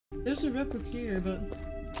There's a red book here, but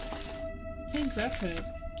I can't grab it.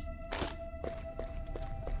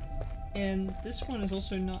 And this one is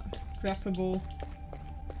also not grabbable.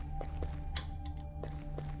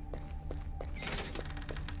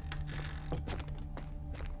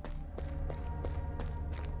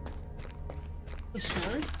 The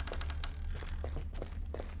sword?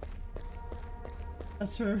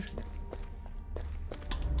 That's her.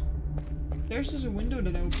 There's just a window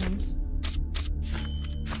that opened.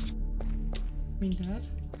 I mean that.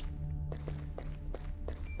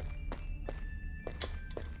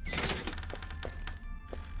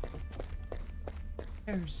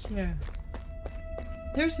 There's, yeah.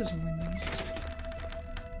 There's this window.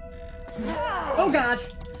 Oh god!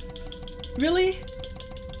 Really?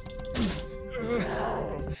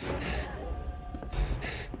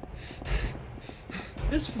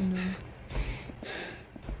 This window.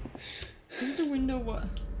 This is the window what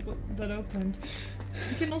that opened.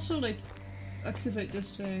 You can also like activate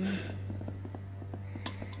this thing.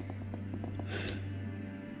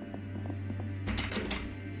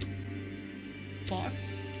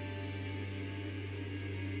 Locked.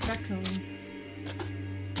 Back home.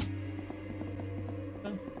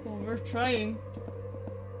 Oh, well, we're trying.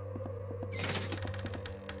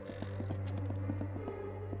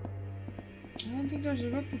 I don't think there's a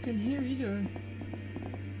red book in here either.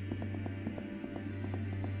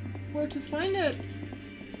 Where to find it?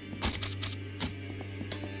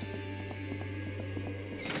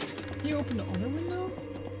 Can you open the other window?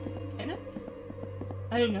 Can it?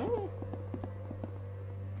 I don't know.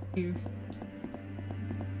 Here.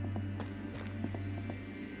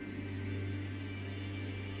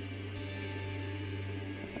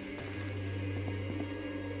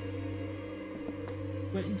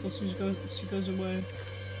 Wait until she goes away.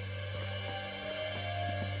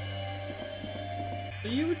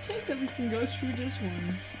 But you would think that we can go through this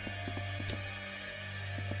one.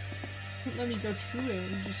 Don't let me go through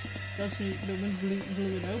it, it just tells me the wind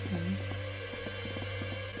blew it open.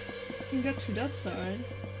 We can get through that side.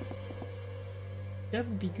 That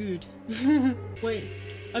would be good. Wait,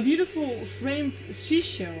 a beautiful framed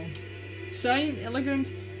seashell. Signed,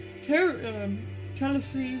 elegant,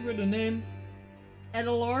 calligraphy with the name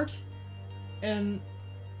Adelard and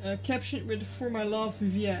captioned with "For my love,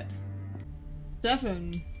 Viviette."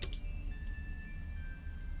 7.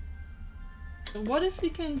 So what if we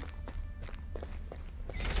can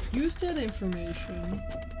use that information?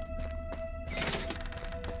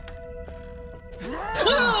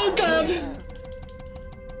 Oh god!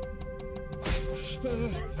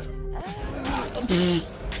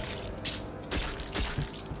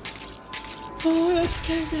 Oh, that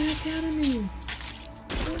scared the heck out of me!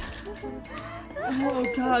 Oh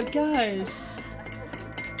god, guys!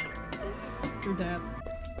 Do that.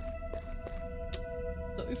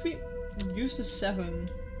 So if we use the 7...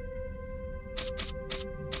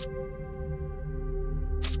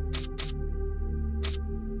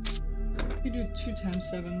 If we do 2 times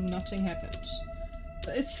 7, nothing happens.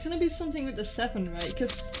 But it's gonna be something with the 7, right?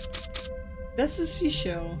 Because that's the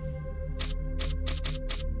seashell.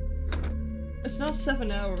 It's not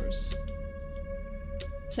 7 hours.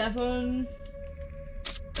 7...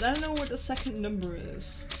 But I don't know what the second number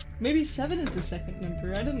is. Maybe 7 is the second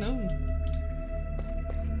number, I don't know.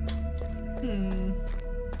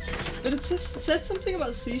 But it said something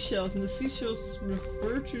about seashells, and the seashells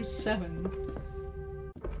refer to 7.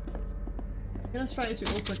 I'm gonna try to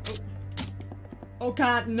open. Oh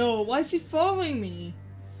god, no! Why is he following me?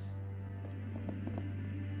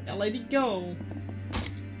 Yeah, let it go.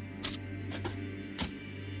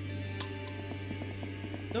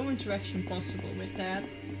 No interaction possible with that.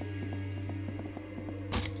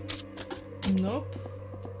 Nope.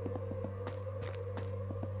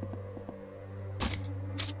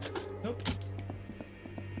 Nope.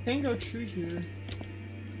 Can't go through here.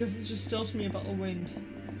 Because it just tells me about the wind.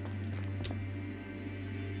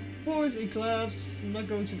 Of course, a glass. I'm not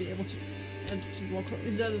going to be able to walk.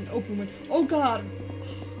 Is that an open window? Oh god!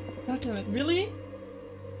 God damn it, really?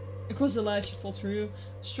 Of course the light should fall through.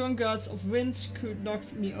 Strong gusts of wind could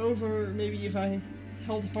knock me over. Maybe if I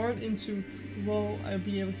held hard into the wall, I'd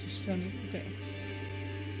be able to stand it. Okay.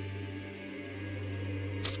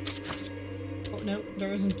 Oh no,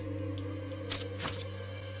 there isn't.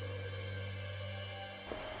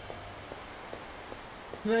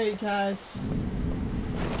 Great, guys.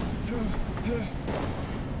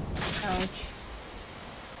 Ouch.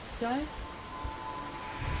 Die?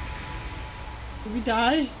 Did we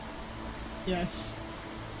die? Yes.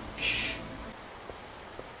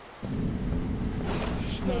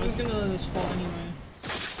 No, it's gonna let us fall anyway.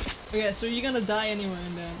 Okay, so you're gonna die anyway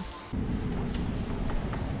and then.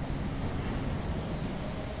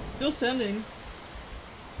 Still sending.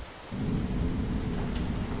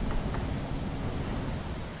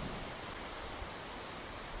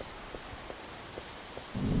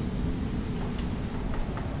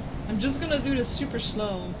 I'm just gonna do this super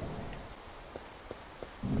slow.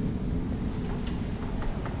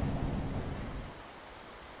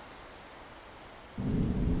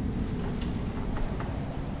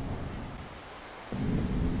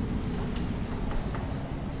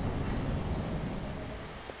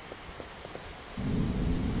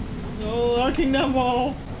 No, locking that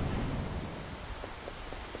wall.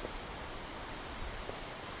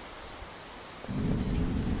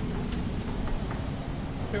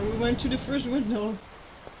 Okay, we went to the first window.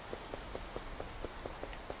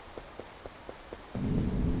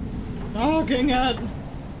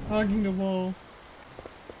 Hogging the wall.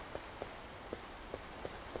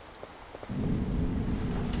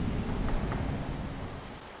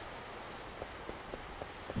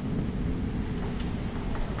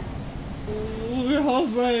 Oh, we're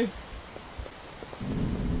halfway.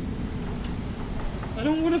 I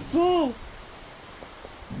don't want to fall.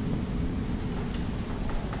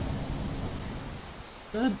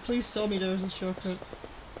 God, please tell me there's a shortcut.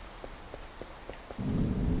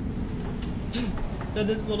 That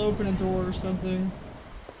it will open a door or something.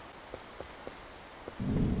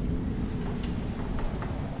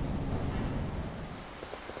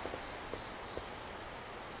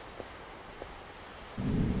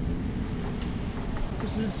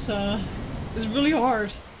 This is really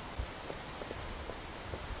hard.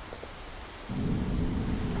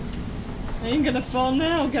 I ain't gonna fall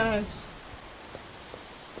now, guys.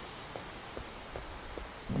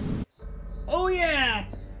 Oh yeah!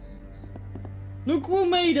 Look who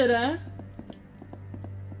made it, huh?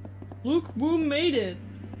 Look who made it.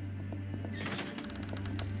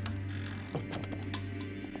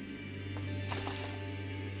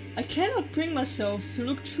 I cannot bring myself to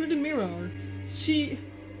look through the mirror.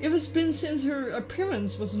 It has been since her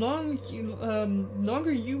appearance was no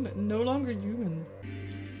longer human.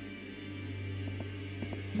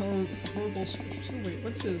 Horrible switch. Oh wait,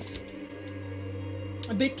 what's this?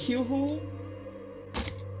 A big keyhole? I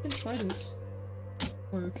can try this.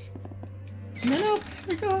 Work. No, here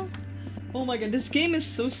we go. Oh my god, this game is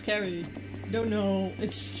so scary. I don't know.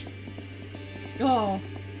 It's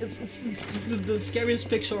the scariest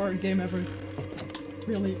pixel art game ever.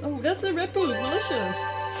 Really. Oh, that's the red book. Malicious.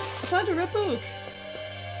 I found a red book.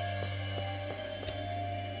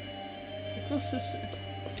 What's this?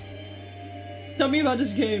 Tell me about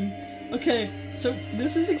this game. Okay, so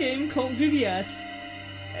this is a game called Viviette,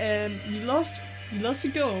 and we lost the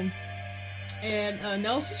go. And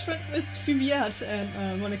now she's friends with Viviette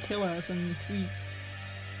and wanna kill us, and we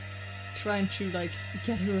trying to like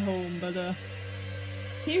get her home, but can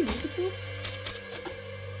you read the books?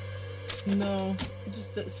 No, it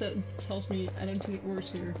just tells me I don't think it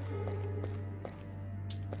works here.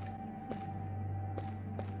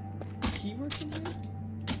 Key working here?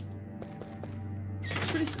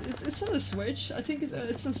 It's on the Switch. I think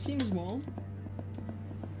it's on Steam as well.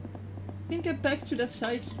 Can't get back to that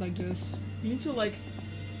site like this. We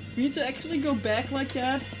need to actually go back like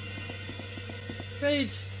that.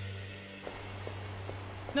 Wait.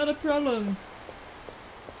 Not a problem.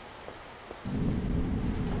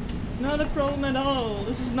 Not a problem at all.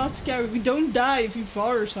 This is not scary. We don't die if we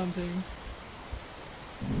fall or something.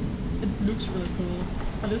 It looks really cool,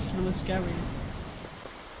 but it's really scary.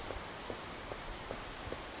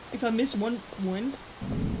 If I miss one wind,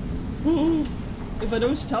 ooh, if I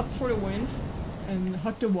don't stop for the wind and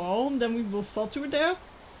hug the wall, then we will fall through there.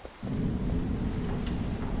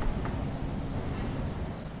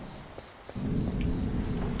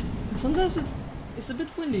 And sometimes it's a bit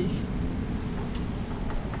windy.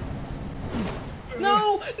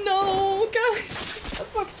 No! No! Guys! I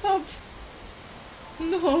fucked up!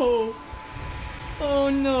 No! Oh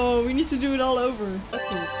no, we need to do it all over.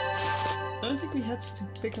 Okay. I don't think we had to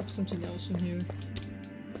pick up something else in here.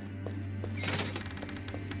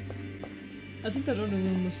 I think that other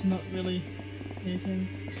room was not really anything.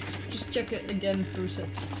 Just check it again for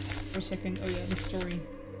a second. Oh yeah, the story.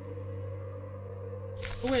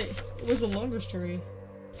 Oh wait, it was a longer story.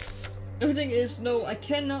 Everything is, no, I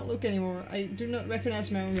cannot look anymore. I do not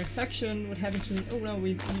recognize my own reflection. What happened to me? Oh no,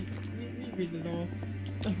 we read it all.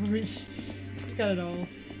 No worries. We got it all.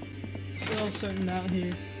 We're all certain out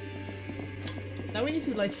here. Now we need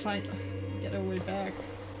to like get our way back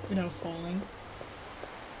without falling.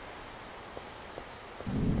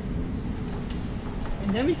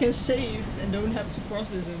 And then we can save and don't have to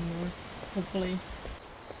cross this anymore, hopefully.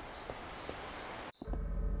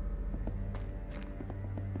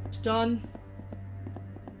 It's done.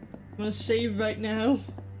 gonna save right now.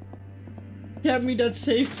 Get me that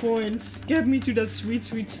save point. Get me to that sweet,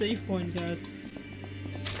 sweet save point, guys.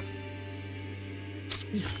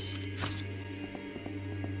 Yes.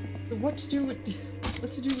 So what to do with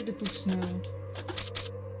the books now?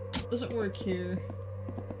 Doesn't work here.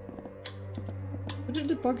 What did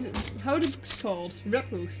the books? How are the books called? Rap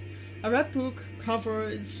book. A rap book cover.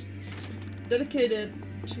 It's dedicated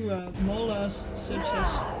to a mollusk such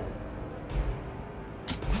as.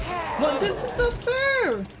 What? This is not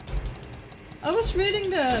fair! I was reading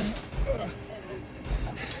that!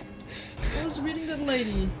 I was reading that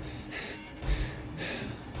lady.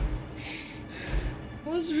 I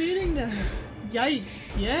was reading that.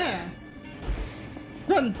 Yikes, yeah.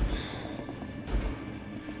 Run!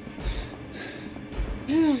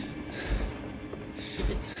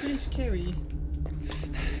 It's pretty scary.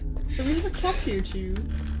 So we have a clock here too.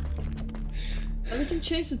 And we can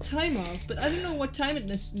change the time off, but I don't know what time it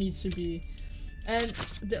needs to be. And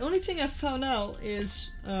the only thing I found out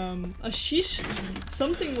is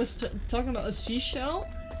something was talking about a seashell,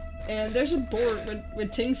 and there's a board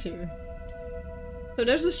with things here. So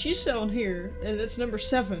there's a seashell here, and it's number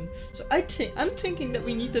 7. So I'm thinking that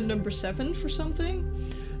we need the number 7 for something,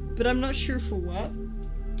 but I'm not sure for what.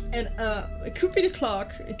 And it could be the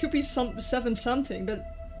clock, it could be 7 something, but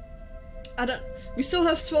I don't. We still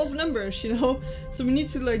have 12 numbers, you know, so we need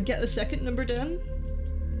to like get a second number then.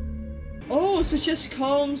 Oh, such as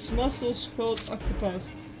calms, mussels, squirrels,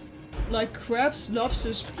 octopus. Like crabs,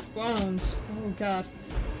 lobsters, prawns. Oh god.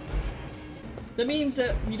 That means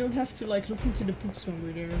that we don't have to like look into the books when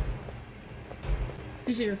we're there.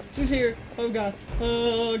 She's here. She's here. Oh god.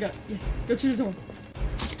 Oh god. Yes. Go to the door.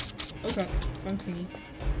 Oh god. Wrong thingy.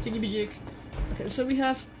 Jiggy be jig. Okay, so we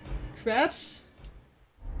have crabs.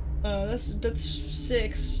 That's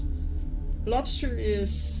 6. Lobster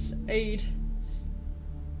is 8.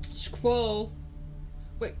 Squirrel.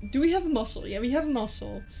 Wait, do we have a mussel? Yeah, we have a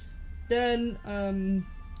mussel. Then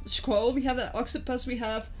squirrel. We have that octopus. We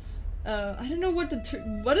have. I don't know what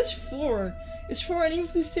what is 4. Is 4 any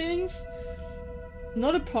of these things?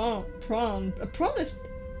 Not a prawn. A prawn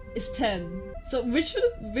is 10. So which of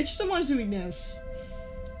the ones do we miss?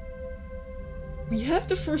 We have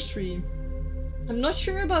the first 3. I'm not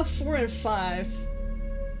sure about 4 and 5.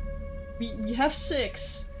 We have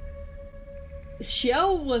 6. The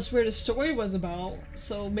shell was where the story was about,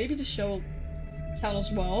 so maybe the shell count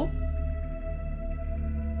as well.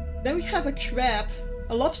 Then we have a crab,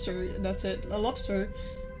 a lobster, that's it, a lobster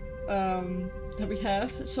that we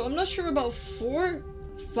have. So I'm not sure about 4,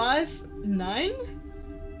 5, 9.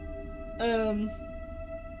 Then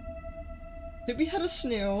we had a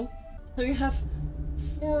snail. So we have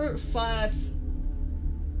 4, 5,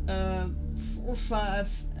 4,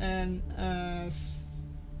 5, and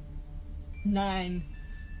 9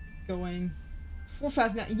 going. 4,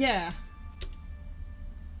 5, 9, yeah.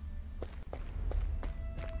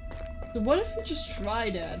 So what if we just try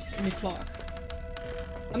that in the clock?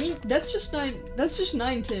 I mean, that's just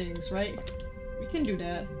 9 things, right? We can do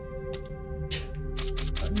that.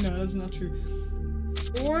 No, that's not true.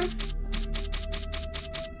 4,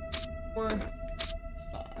 4, 5.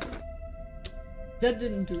 That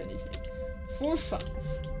didn't do anything. 4, 5.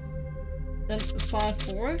 Then 5,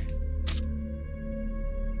 4.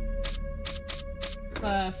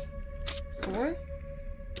 5, 4.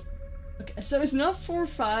 Okay, so it's not 4,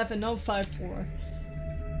 5 and not 5, 4.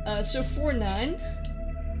 So 4, 9.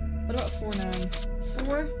 What about 4, 9?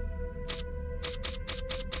 4,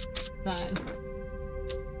 9.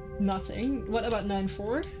 Nothing. What about 9,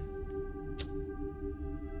 4?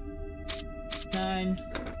 9,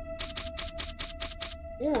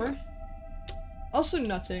 4. Also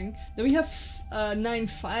nothing. Then we have 9,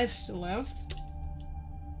 5 still left.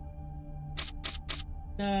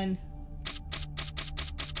 9,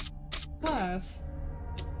 5.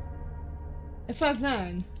 And 5,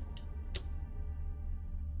 9.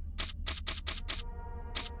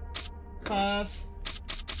 5,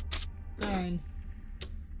 9.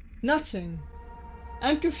 Nothing.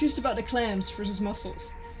 I'm confused about the clams versus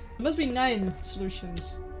mussels. There must be 9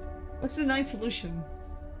 solutions. What's the 9th solution?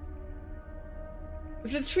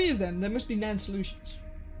 If there are 3 of them, there must be 9 solutions.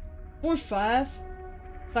 4, 5.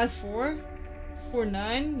 5, 4. 4,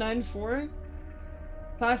 9. 9, 4.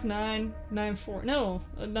 5, 9. 9, 4. No,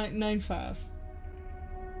 9, 5.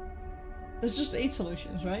 There's just 8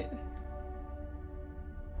 solutions, right?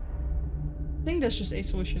 I think that's just 8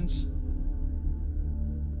 solutions.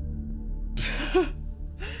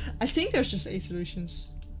 I think there's just 8 solutions.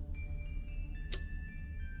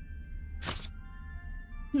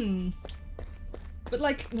 But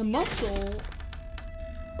like the mussel,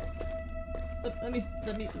 let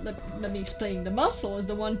me explain. The mussel is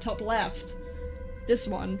the one top left. This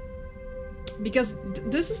one. Because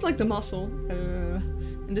this is like the mussel,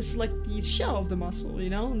 and this is like the shell of the mussel, you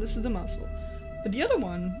know? And this is the mussel. But the other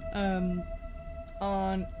one,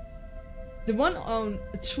 on the one on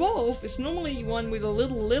 12 is normally one with a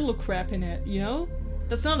little crab in it, you know?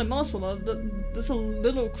 That's not a mussel, that's a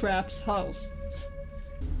little crab's house.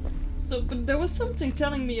 So, but there was something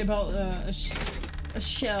telling me about a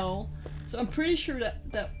shell, so I'm pretty sure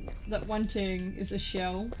that one thing is a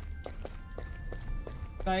shell,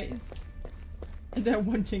 right? That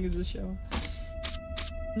one thing is a shell.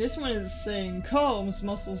 This one is saying combs,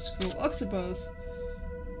 mussels, screw, octopus,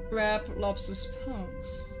 crab, lobsters,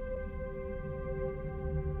 prawns.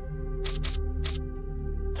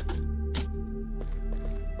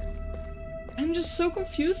 I'm just so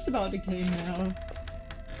confused about the game now.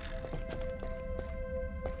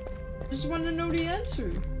 I just want to know the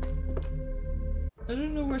answer. I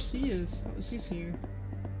don't know where C is. Oh, C's here.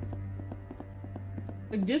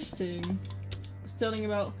 Like this thing. Telling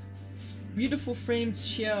about beautiful framed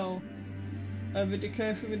shell with the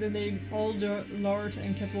character with the name Alder, Lord,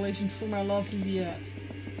 and capitulation for my love, Viviette.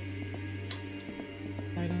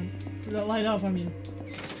 I don't put that light up, I mean.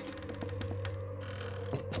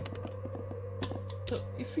 So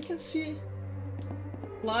if we can see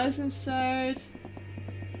lies inside,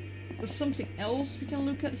 there's something else we can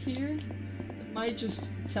look at here that might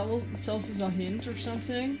just tells us a hint or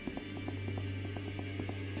something.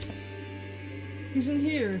 He's in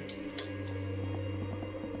here.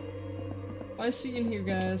 Why is he in here,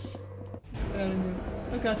 guys? Get out of here.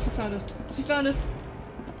 Oh god, she found us. She found us!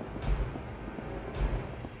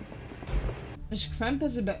 There's cramp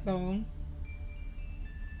as a backbone.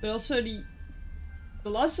 But also the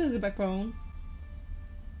lobster has a backbone.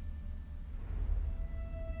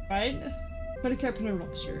 Right? For the captain of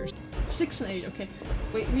lobsters. 6 and 8, okay.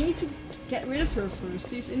 Wait, we need to get rid of her first.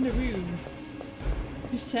 She's in the room.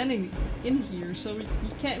 He's standing in here, so we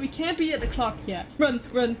can't be at the clock yet. Run,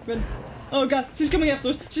 run, run. Oh god, she's coming after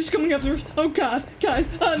us. She's coming after us. Oh god, guys.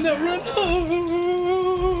 Oh no, run.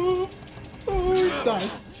 Oh,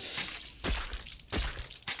 nice.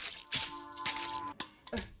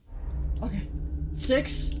 Okay.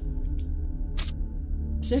 6.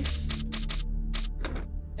 6.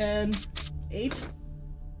 And 8.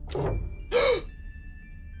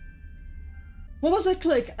 What was that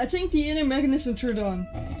click? I think the inner mechanism turned on.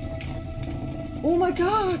 Oh my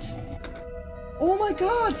god! Oh my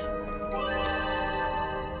god!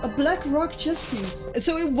 A black rock chess piece.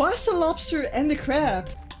 So it was the lobster and the crab.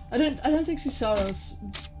 I don't think she saw us.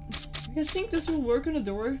 You guys think this will work on the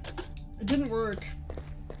door? It didn't work.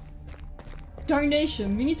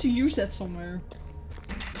 Darnation, we need to use that somewhere.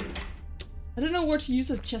 I don't know where to use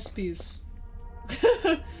a chess piece.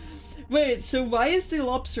 Wait, so why is the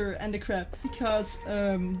lobster and the crab? Because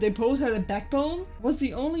they both had a backbone? Was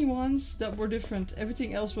the only ones that were different.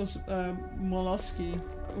 Everything else was mollusky.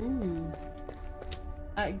 Ooh.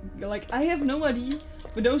 I have no idea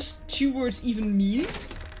what those two words even mean.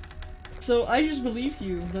 So I just believe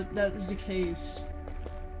you that that is the case.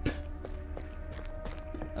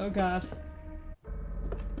 Oh god.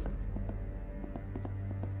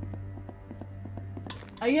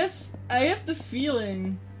 I have the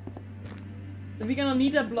feeling that we're gonna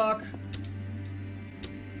need a block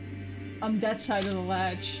on that side of the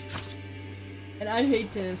ledge. And I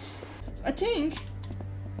hate this. I think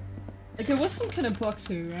like there was some kind of box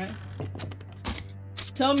here, right?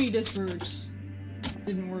 Tell me this works. It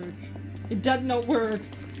didn't work. It did not work.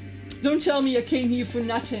 Don't tell me I came here for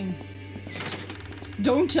nothing.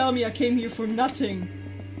 Don't tell me I came here for nothing.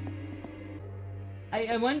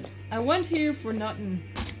 I went here for nothing.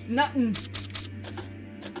 Nothing.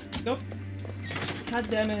 Nope. God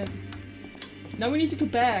damn it. Now we need to go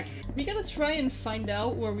back. We gotta try and find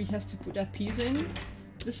out where we have to put that piece in.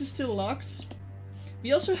 This is still locked.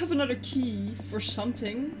 We also have another key for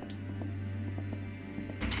something.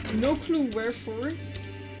 No clue wherefore.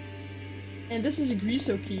 And this is a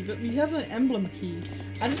Griso key, but we have an emblem key.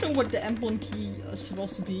 I don't know what the emblem key is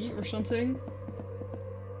supposed to be or something.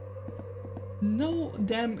 No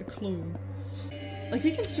damn clue. Like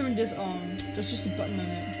we can turn this on. There's just a button on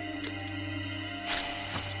it.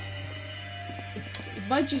 It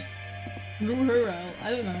might just lure her out.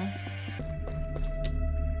 I don't know.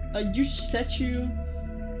 A huge statue.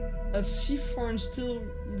 A sea foreign still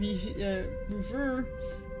revere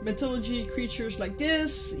mythology creatures like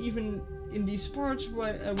this, even in these parts.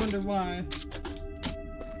 Why? I wonder why.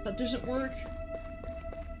 That doesn't work.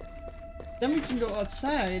 Then we can go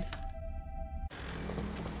outside.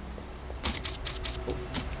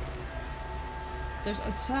 There's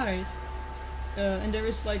outside. And there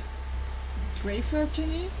is like graveyard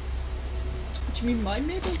thingy, which we might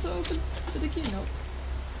be able to open with the key. No,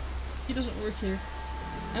 key doesn't work here.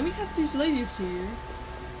 And we have these ladies here.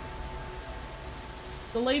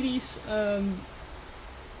 The ladies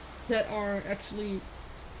that are actually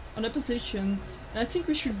on a position, and I think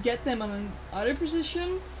we should get them on another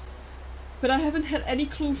position. But I haven't had any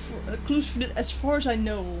clues for it as far as I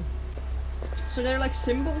know. So there are like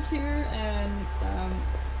symbols here and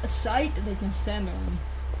a site that they can stand on.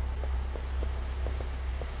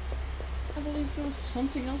 I believe there was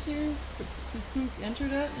something else here. Could we enter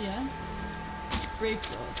that? Yeah. Grave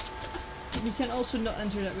dog. We can also not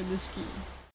enter that with this key.